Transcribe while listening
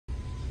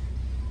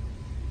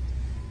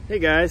Hey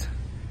guys,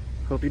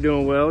 hope you're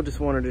doing well. Just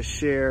wanted to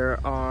share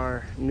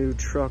our new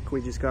truck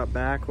we just got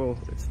back. Well,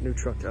 it's a new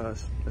truck to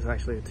us. It's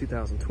actually a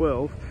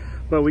 2012,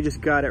 but we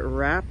just got it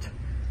wrapped.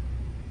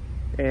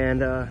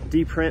 And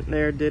D-Print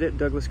there did it.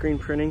 Douglas Green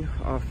Printing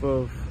off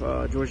of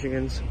George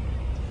Higgins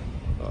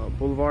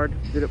Boulevard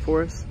did it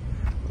for us.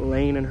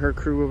 Lane and her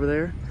crew over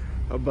there.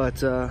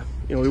 But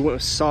you know, we went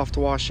with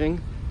SoftWashing.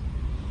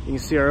 You can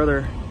see our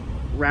other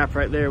wrap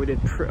right there. We did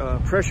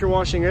pressure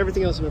washing.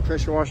 Everything else has been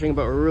pressure washing,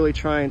 but we're really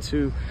trying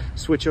to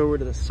switch over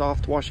to the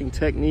soft washing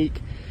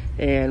technique.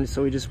 And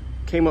so we just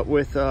came up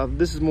with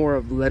this is more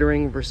of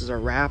lettering versus our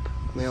wrap.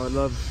 I mean, I would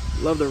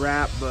love the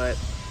wrap, but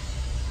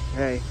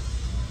hey,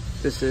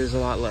 this is a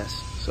lot less.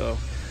 So,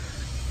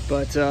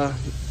 but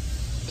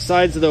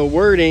besides the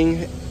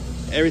wording,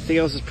 everything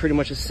else is pretty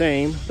much the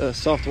same. The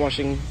soft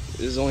washing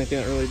is the only thing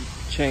that really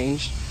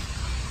changed.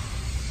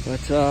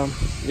 But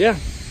yeah,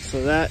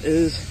 so that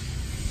is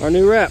our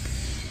new wrap.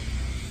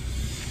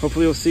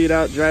 Hopefully you'll see it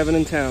out driving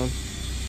in town.